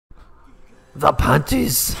The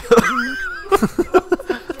panties.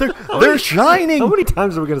 They're shining. How many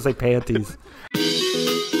times are we gonna say panties?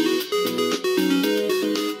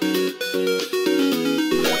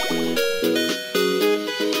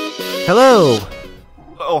 Hello.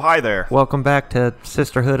 Oh, hi there. Welcome back to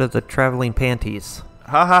Sisterhood of the Traveling Panties.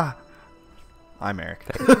 Haha. I'm Eric.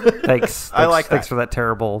 Thanks. I like that. Thanks for that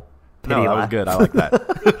terrible pity No, that was laugh. good. I like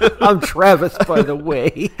that. I'm Travis, by the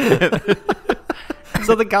way.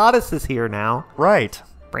 So the goddess is here now. Right.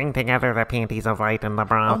 Bring together the panties of light and the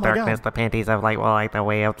bra of Oh my darkness. God. The panties of light will light the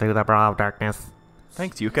way up through the bra of darkness.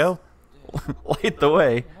 Thanks, Yuko. Light the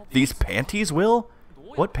way. These panties will?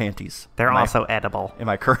 What panties? They're Am I- also edible. Am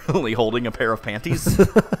I currently holding a pair of panties?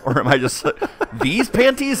 Or am I just... these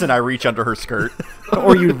panties? And I reach under her skirt.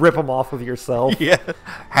 Or you rip them off with yourself. Yeah.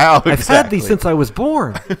 How exactly? I've had these since I was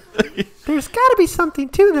born. There's gotta be something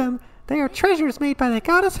to them. They are treasures made by the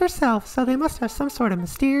goddess herself, so they must have some sort of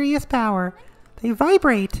mysterious power. They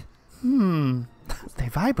vibrate. They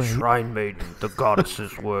vibrate. Shrine maiden, the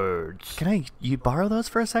goddess's words. Can you borrow those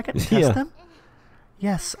for a second and test Yeah. them?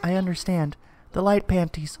 Yes, I understand. The light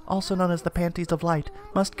panties, also known as the Panties of Light,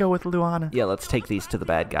 must go with Luana. Yeah, let's take these to the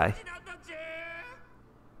bad guy.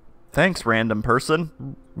 Thanks, random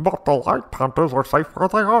person. But the light panties are safe where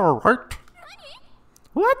they are, right?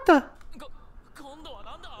 What the?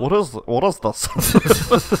 What is this?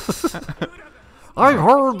 I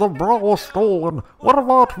heard the bra was stolen. What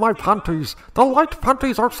about my panties? The light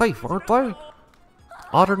panties are safe, aren't they?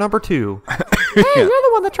 Order number 2. Hey, you're the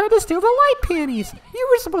one that tried to steal the light panties. You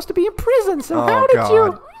were supposed to be in prison, so how did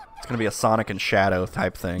you? It's gonna be a Sonic and Shadow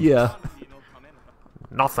type thing. Yeah.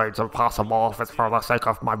 Nothing's impossible if it's for the sake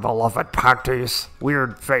of my beloved panties.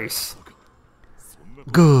 Weird face.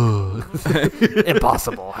 Good.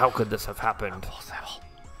 Impossible. How could this have happened?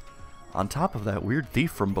 On top of that weird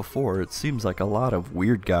thief from before, it seems like a lot of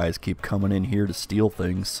weird guys keep coming in here to steal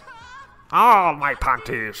things. Oh, my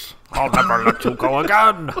panties. I'll never let you go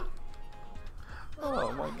again.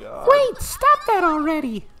 Oh my god. Wait, stop that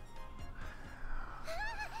already.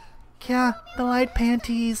 Yeah, the light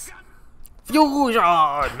panties. Fusion.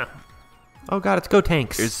 Oh god, it's Go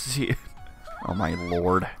Tanks. Is he... Oh my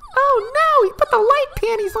lord. Oh no, he put the light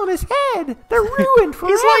panties on his head. They're ruined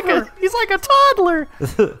forever. He's like a toddler.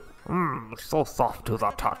 So soft to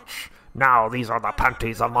the touch. Now these are the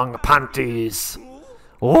panties among panties.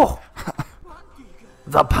 Oh!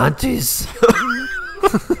 The panties.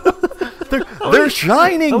 They're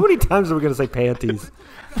shining. How many times are we gonna say panties?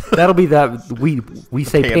 That'll be that we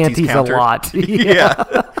say Panties panties counter. a lot. Yeah.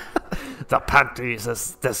 The panties,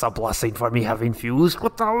 is this a blessing for me having fused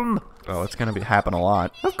with them? Oh, it's gonna happen a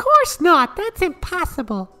lot. Of course not. That's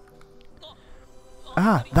impossible.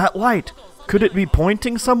 Ah, that light. Could it be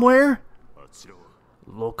pointing somewhere?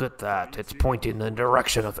 Look at that. It's pointing in the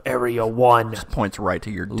direction of Area 1. Points right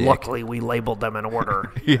to your dick. Luckily, we labeled them in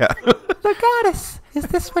order. Yeah. The goddess. Is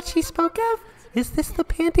this what she spoke of? Is this the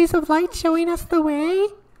panties of light showing us the way?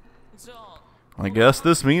 I guess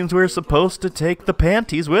this means we're supposed to take the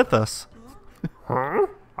panties with us. Huh?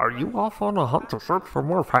 Are you off on a hunt to search for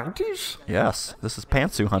more panties? Yes, this is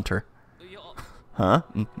Pantsu Hunter. Huh?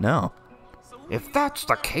 No. If that's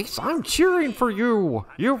the case, I'm cheering for you.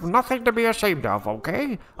 You've nothing to be ashamed of,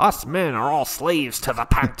 okay? Us men are all slaves to the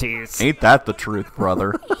panties. Ain't that the truth,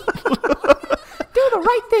 brother? Do the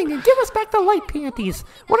right thing and give us back the light panties.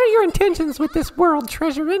 What are your intentions with this world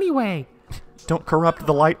treasure anyway? Don't corrupt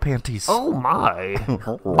the light panties. Oh my.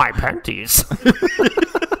 My panties.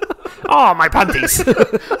 Oh, my panties.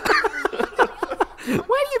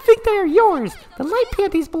 Why do you think they are yours? The light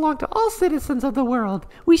panties belong to all citizens of the world.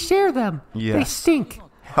 We share them. They Yes. stink.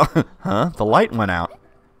 Huh? The light went out.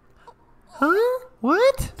 Huh?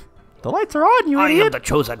 What? The lights are on, you I am idiot. the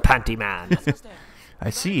chosen panty man. I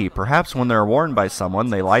see. Perhaps when they're worn by someone,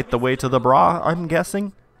 they light the way to the bra, I'm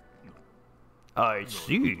guessing. I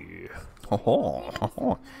see.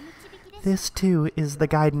 Oh. This, too, is the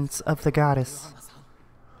guidance of the goddess.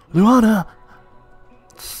 Luana,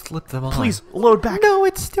 Slip them on. please, load back. No,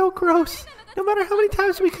 it's still gross. No matter how many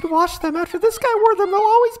times we could wash them, after this guy wore them, they'll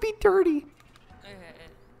always be dirty.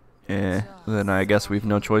 Then I guess we've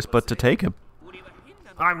no choice but to take him.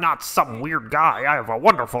 I'm not some weird guy. I have a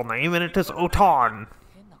wonderful name, and it is Otan.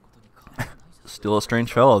 Still a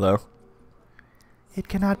strange fellow, though. It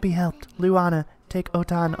cannot be helped. Luana, take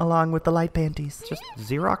Otan along with the light panties. Just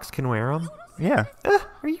Xerox can wear them. Yeah.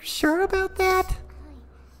 Are you sure about that?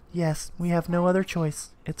 Yes, we have no other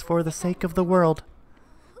choice. It's for the sake of the world.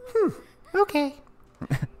 Okay.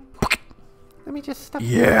 Let me just stuff.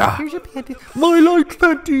 Yeah. Here's your panties. My light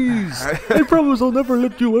panties! I promise I'll never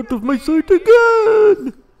let you out of my sight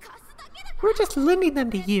again! We're just lending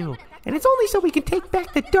them to you. And it's only so we can take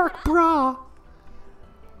back the dark bra.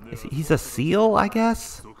 He's a seal, I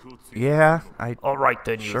guess? Yeah, All right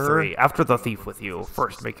then, you Sure. three. After the thief with you,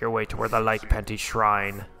 first make your way to where the Light Panties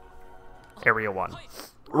Shrine. Area 1.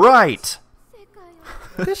 Right!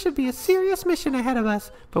 This should be a serious mission ahead of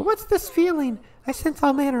us. But what's this feeling? I sense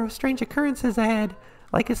all manner of strange occurrences ahead.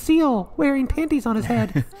 Like a seal wearing panties on his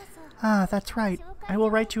head. Ah, that's right. I will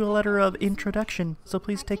write you a letter of introduction, so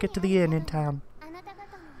please take it to the inn in town.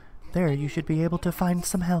 There, you should be able to find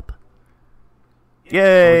some help. Are we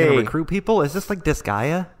Yay! gonna recruit people? Is this like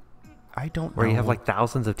Disgaea? I don't Where know. you have like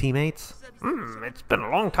thousands of teammates? It's been a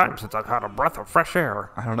long time since I've had a breath of fresh air.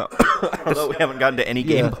 I don't know. I don't know. We haven't gotten to any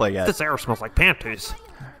gameplay yet. This air smells like panties.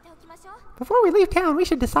 Before we leave town, we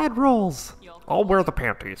should decide roles. I'll wear the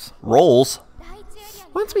panties. Rolls?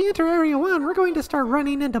 Once we enter Area 1, we're going to start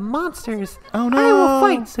running into monsters. Oh, no. I will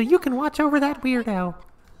fight so you can watch over that weirdo.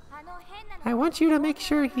 I want you to make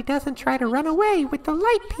sure he doesn't try to run away with the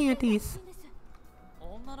light panties.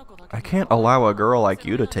 I can't allow a girl like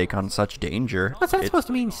you to take on such danger. What's that supposed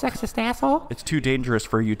to mean, sexist asshole? It's too dangerous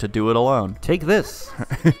for you to do it alone. Take this. I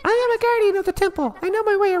am a guardian of the temple. I know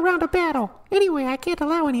my way around a battle. Anyway, I can't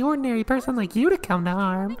allow any ordinary person like you to come to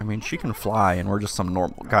harm. I mean, she can fly, and we're just some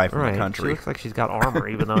normal guy from Right. the She country. looks like she's got armor,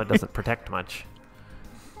 even though it doesn't protect much.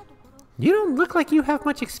 You don't look like you have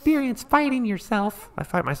much experience fighting yourself. I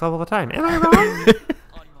fight myself all the time. Am I wrong?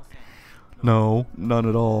 No, none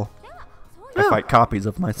at all. I Oh. fight copies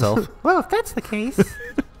of myself. Well, if that's the case,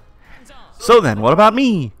 So then, what about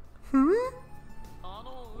me?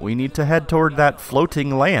 We need to head toward that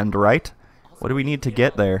floating land, right? What do we need to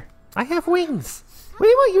get there? I have wings.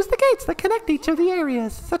 We will use the gates that connect each of the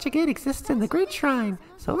areas. Such a gate exists in the Great Shrine.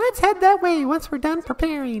 So let's head that way once we're done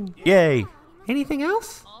preparing. Yay! Anything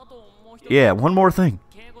else? Yeah, one more thing.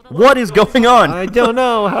 What is going on? I don't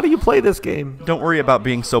know. How do you play this game? Don't worry about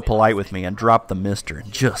being so polite with me and drop the mister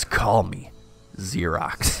and just call me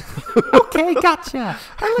Xerox. Okay, gotcha.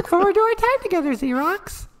 I look forward to our time together,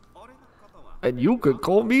 Xerox. And you could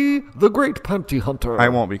call me the Great Panty Hunter. I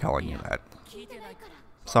won't be calling you that.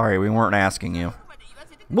 Sorry, we weren't asking you.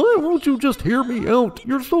 Why won't you just hear me out?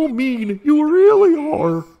 You're so mean. You really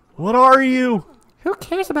are. What are you? Who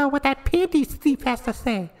cares about what that panties thief has to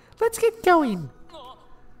say? Let's get going.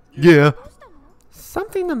 Yeah.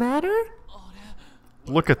 Something the matter?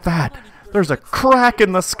 Look at that. There's a crack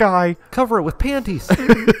in the sky. Cover it with panties.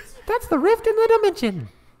 That's the rift in the dimension.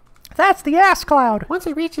 That's the ass cloud. Once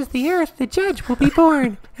it reaches the earth, the judge will be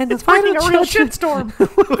born, and the It's final bringing a real judgment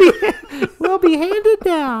shitstorm. will be handed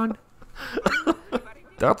down.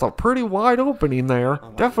 That's a pretty wide opening there.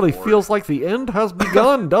 Definitely feels like the end has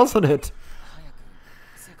begun, doesn't it?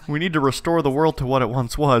 We need to restore the world to what it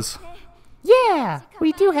once was. Yeah,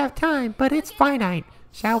 we do have time, but it's finite.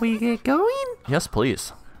 Shall we get going? Yes,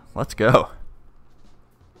 please. Let's go.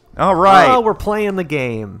 All right. Oh, we're playing the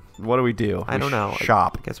game. What do we do? I don't know.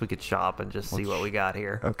 Shop. I guess we could shop and just see what we got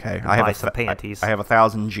here. Okay. And I have buy a some panties. I have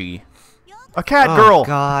 1,000 G. A cat Oh, girl.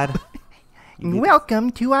 God.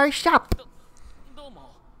 Welcome to our shop.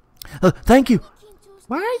 Thank you.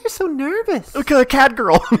 Why are you so nervous? Look at the cat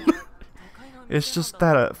girl. It's just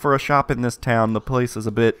that for a shop in this town, the place is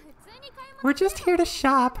a bit. We're just here to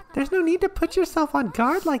shop. There's no need to put yourself on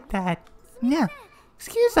guard like that. Yeah.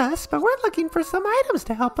 Excuse us, but we're looking for some items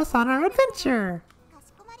to help us on our adventure.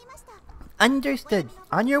 Understood.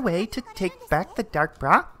 On your way to take back the dark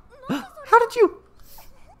bra? How did you...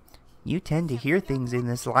 You tend to hear things in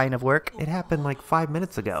this line of work. It happened like 5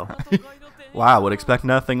 minutes ago. Wow, would expect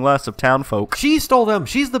nothing less of town folk. She stole them.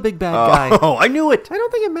 She's the big bad guy. Oh, I knew it. I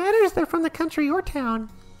don't think it matters they're from the country or town.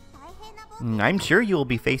 I'm sure you will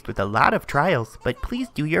be faced with a lot of trials, but please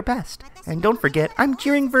do your best. And don't forget, I'm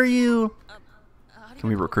cheering for you. Can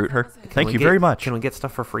we recruit her? Can Thank we you get- very much. Can we get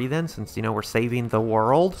stuff for free then, since, we're saving the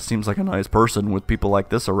world? Seems like a nice person. With people like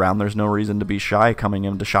this around, there's no reason to be shy coming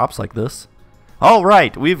into shops like this. All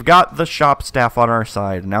right, we've got the shop staff on our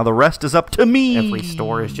side. Now the rest is up to me. Every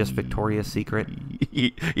store is just Victoria's Secret.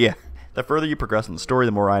 Yeah. The further you progress in the story,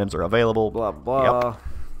 the more items are available. Blah, blah. Yep.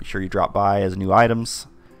 Be sure you drop by as new items.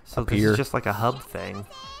 So up this here. is just like a hub thing.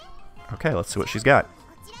 Okay, let's see what she's got.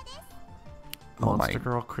 Oh Monster my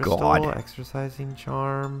Girl Crystal, God. Exercising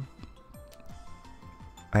Charm.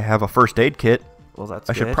 I have a first aid kit. Well, that's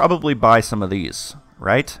I good. should probably buy some of these,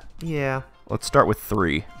 right? Yeah. Let's start with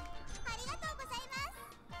 3.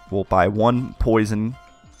 We'll buy 1 poison.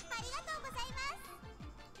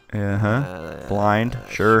 Blind,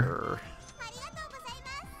 sure.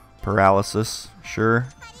 Paralysis, sure.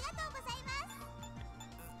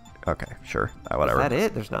 Okay, sure. Whatever. Is that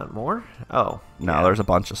it? There's not more? Oh. No, yeah. there's a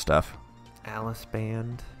bunch of stuff. Alice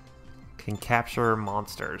Band. Can capture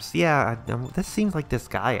monsters. Yeah, this seems like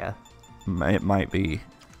Disgaea. It might be.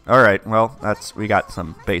 All right, well, we got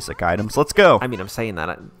some basic items. Let's go. I mean, I'm saying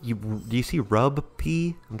that. Do you see rub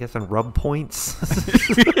P? I'm guessing rub points.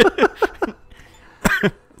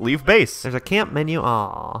 Leave base. There's a camp menu.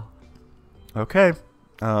 Aw. Okay.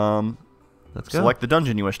 Let's go. Select the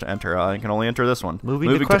dungeon you wish to enter. I can only enter this one.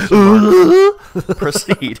 Moving to question mark.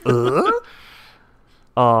 Proceed.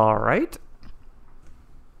 All right.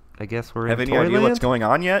 I guess we're Have in any idea Toyland? what's going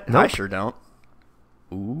on yet? Nope. I sure don't.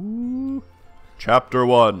 Ooh. Chapter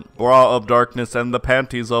 1. Bra of Darkness and the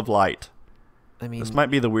Panties of Light. I mean, This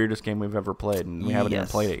might be the weirdest game we've ever played, and we haven't even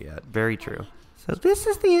yes. played it yet. Very true. So this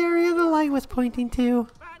is the area the light was pointing to.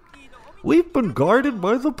 We've been guarded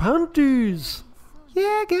by the panties. Yeah,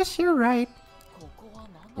 I guess you're right.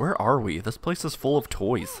 Where are we? This place is full of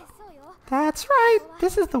toys. That's right.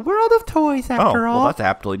 This is the world of toys, after well, all. that's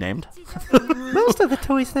aptly named. Most of the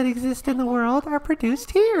toys that exist in the world are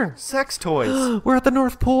produced here. Sex toys. We're at the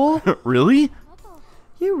North Pole. Really?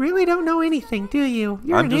 You really don't know anything, do you?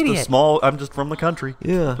 You're I'm an just idiot. I'm just from the country.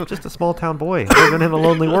 Yeah, just a small town boy living in a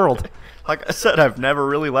lonely world. Like I said, I've never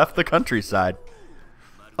really left the countryside.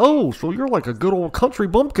 Oh, so you're like a good old country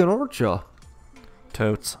bumpkin, aren't you?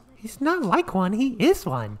 Totes. He's not like one. He is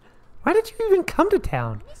one. Why did you even come to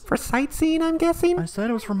town? For sightseeing, I'm guessing? I said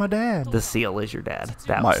it was for my dad. The seal is your dad.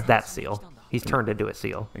 My- That seal. He's turned into a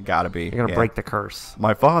seal. It gotta be. You're gonna yeah. break the curse.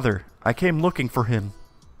 My father. I came looking for him.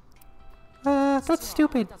 That's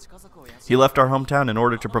stupid. He left our hometown in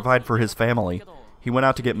order to provide for his family. He went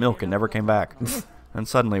out to get milk and never came back. And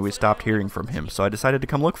suddenly we stopped hearing from him, so I decided to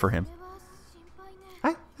come look for him.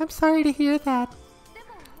 I'm sorry to hear that.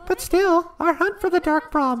 But still, our hunt for the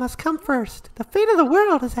Dark Brawl must come first. The fate of the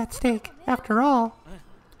world is at stake, after all.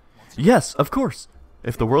 Yes, of course.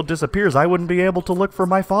 If the world disappears, I wouldn't be able to look for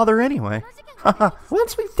my father anyway.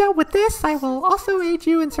 Once we've dealt with this, I will also aid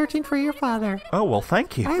you in searching for your father. Oh, well,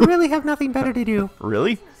 thank you. I really have nothing better to do.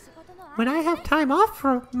 Really? When I have time off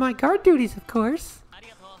for my guard duties, of course.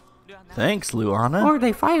 Thanks, Luana. Or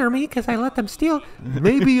they fire me because I let them steal.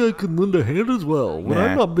 Maybe I can lend a hand as well, when Nah.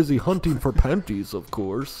 I'm not busy hunting for panties, of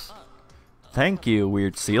course. Thank you,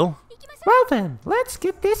 weird seal. Well then, let's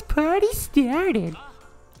get this party started.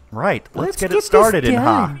 Right, let's get it this started in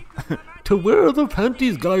Ha. done. To where the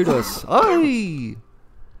panties guide us. Aye!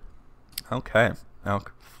 Okay.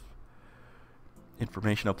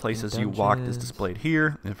 Information of places you walked is Dungeons. displayed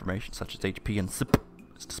here. Information such as HP and SIP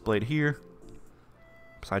is displayed here.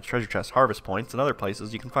 Besides treasure chests, harvest points, and other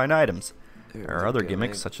places you can find items. There are other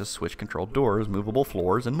gimmicks such as switch-controlled doors, movable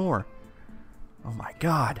floors, and more. Oh my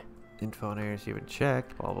god. Info on areas you haven't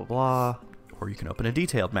checked, blah, blah, blah. Or you can open a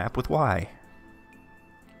detailed map with Y.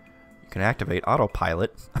 You can activate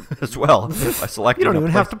autopilot as well by selecting You don't a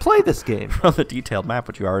even place have to play this game. from the detailed map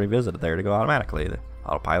which you already visited there to go automatically. The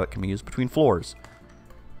autopilot can be used between floors.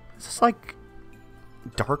 Is this like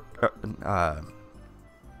Dark...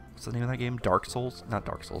 what's the name of that game? Dark Souls? Not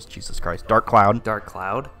Dark Souls, Jesus Christ. Dark Cloud. Dark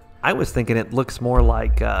Cloud. I was thinking it looks more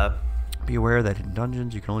like. Be aware that in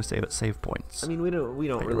dungeons you can only save at save points. I mean, we don't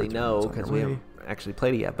Your really words know on because your we way. haven't actually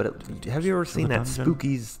played it yet. But have you ever seen that dungeon.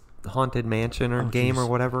 Spooky's Haunted Mansion or Oh, game or jeez.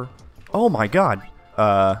 whatever? Oh my god.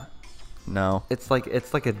 No. It's like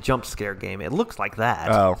a jump scare game. It looks like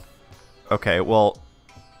that. Oh. Okay, well,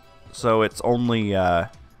 so it's only,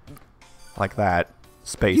 like that. you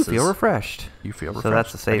Spaces. feel refreshed. You feel refreshed. So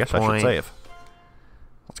that's a save I guess point. I should save.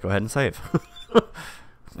 Let's go ahead and save.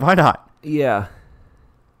 Why not? Yeah.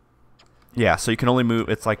 Yeah, so you can only move.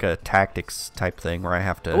 It's like a tactics type thing where I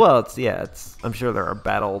have to. Well, it's. I'm sure there are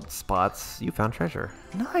battle spots. You found treasure.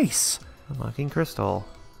 Nice. Unlocking crystal.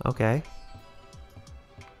 Okay.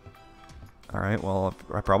 All right. Well,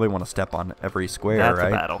 I probably want to step on every square, That's right?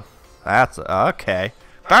 a battle. That's okay.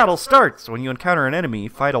 Battle starts when you encounter an enemy.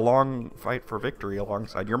 Fight for victory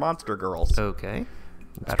alongside your monster girls. Okay.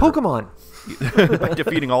 It's Better. Pokemon. By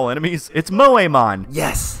defeating all enemies, it's Moemon.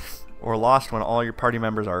 Yes. Or lost when all your party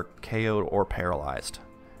members are KO'd or paralyzed.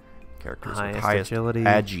 Characters with Highest highest agility.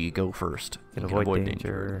 agi go first. Can You avoid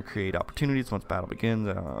danger. Create opportunities once battle begins.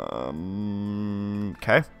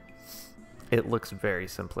 Okay. It looks very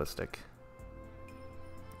simplistic.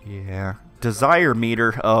 Yeah. Desire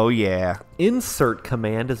meter. Oh, yeah. Insert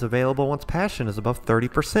command is available once passion is above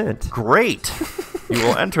 30%. Great. You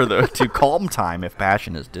will enter to calm time if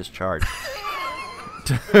passion is discharged.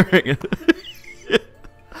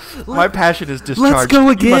 My passion is discharged. Let's go You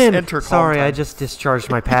must again. enter calm Sorry, time. I just discharged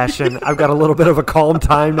my passion. I've got a little bit of a calm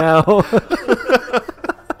time now.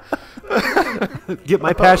 Get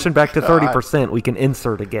my passion back to 30%. We can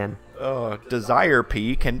insert again. Desire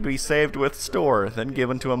P can be saved with store, then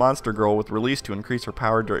given to a monster girl with release to increase her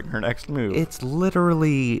power during her next move. It's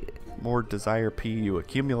literally... More Desire P you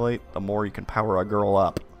accumulate, the more you can power a girl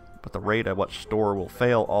up. But the rate at which store will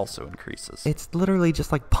fail also increases. It's literally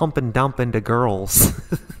just like pump and dump into girls.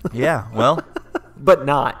 Yeah, well... But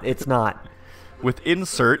not. It's not. With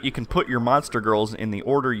insert, you can put your monster girls in the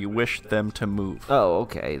order you wish them to move. Oh,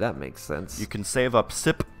 okay. That makes sense. You can save up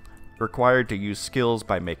SIP required to use skills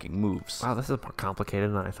by making moves. Wow, this is more complicated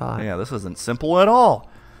than I thought. Yeah, this isn't simple at all.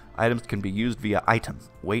 Items can be used via item.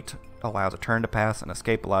 Wait allows a turn to pass, and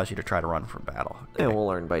escape allows you to try to run from battle. Okay. And we'll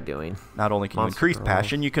learn by doing. Not only can you Monster increase girl.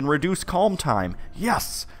 passion, you can reduce calm time.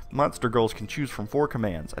 Yes! Monster girls can choose from 4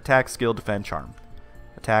 commands. Attack, skill, defend, charm.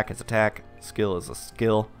 Attack is attack. Skill is a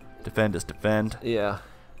skill. Defend is defend. Yeah.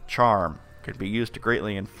 Charm can be used to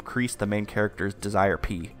greatly increase the main character's desire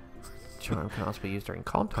P. Charm can also be used during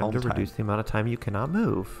calm time Calm to time. reduce the amount of time you cannot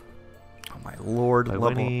move. Oh my lord. By level.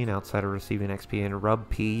 winning, outside of receiving XP and Rub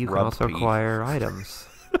P, you can Rub also P. acquire items.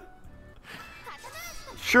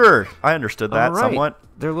 Sure, I understood that All right. somewhat.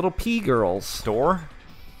 They're little P girls. Store?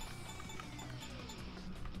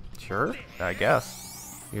 Sure. I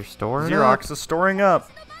guess. You're storing Xerox is storing up.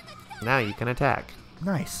 up. Now you can attack.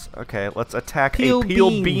 Nice. Okay, let's attack Peeled a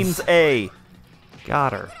peeled beans. beans A.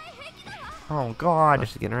 Got her. Oh Oh, god.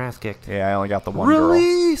 she's getting her ass kicked. Yeah, I only got the one girl.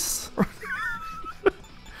 Release!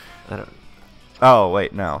 I Oh,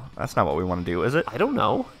 wait, no. That's not what we want to do, is it? don't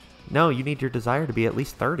know. No, you need your desire to be at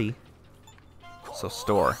least 30. So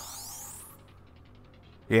store.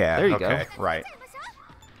 Yeah, There you okay, go. right.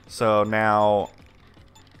 So now,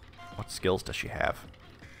 what skills does she have?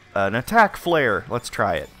 An attack flare. Let's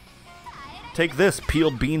try it. Take this,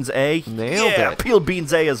 peeled beans A. Nailed Yeah, it. peeled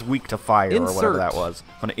beans A is weak to fire or whatever Insert. that was.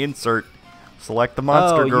 I'm gonna insert. Select the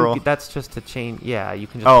monster girl. That's just to change. Yeah, you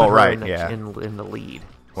can just Oh, put her right, in the, yeah. in the lead.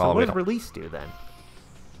 Well, So we what does don't- release do then?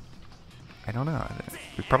 I don't know.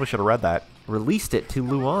 We probably should have read that. Released it to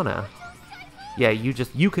Luana. Yeah,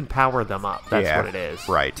 you can power them up. That's Yeah, what it is.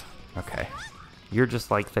 Right. Okay. You're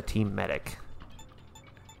just like the team medic.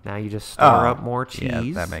 Now you just store up more cheese.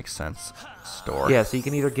 Yeah, that makes sense. Store. Yeah, so you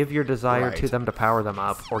can either give your desire to Right. them to power them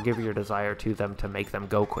up, or give your desire to them to make them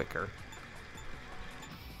go quicker.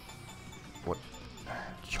 What?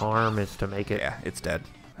 Charm is to make it. Yeah, it's dead.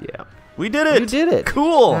 Yeah. We did it. You did it.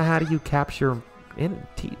 Cool. Now how do you capture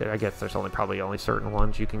I guess there's probably only certain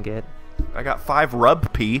ones you can get. I got 5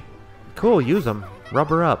 rub P. Cool, use them. Rub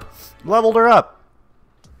her up. Leveled her up.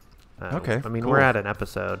 Okay, I mean, cool. we're at an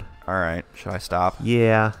episode. All right. Should I stop?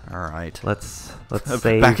 Yeah. All right. Let's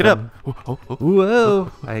save. Back it up. and-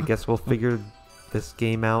 Whoa! I guess we'll figure this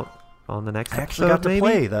game out on the next I episode. actually got to maybe?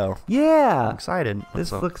 play though. Yeah. I'm excited. This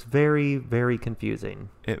So- looks very, very confusing.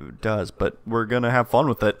 It does, but we're gonna have fun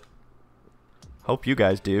with it. Hope you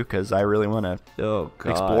guys do, because I really want to Oh God.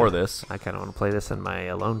 explore this. I kind of want to play this in my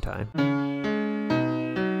alone time.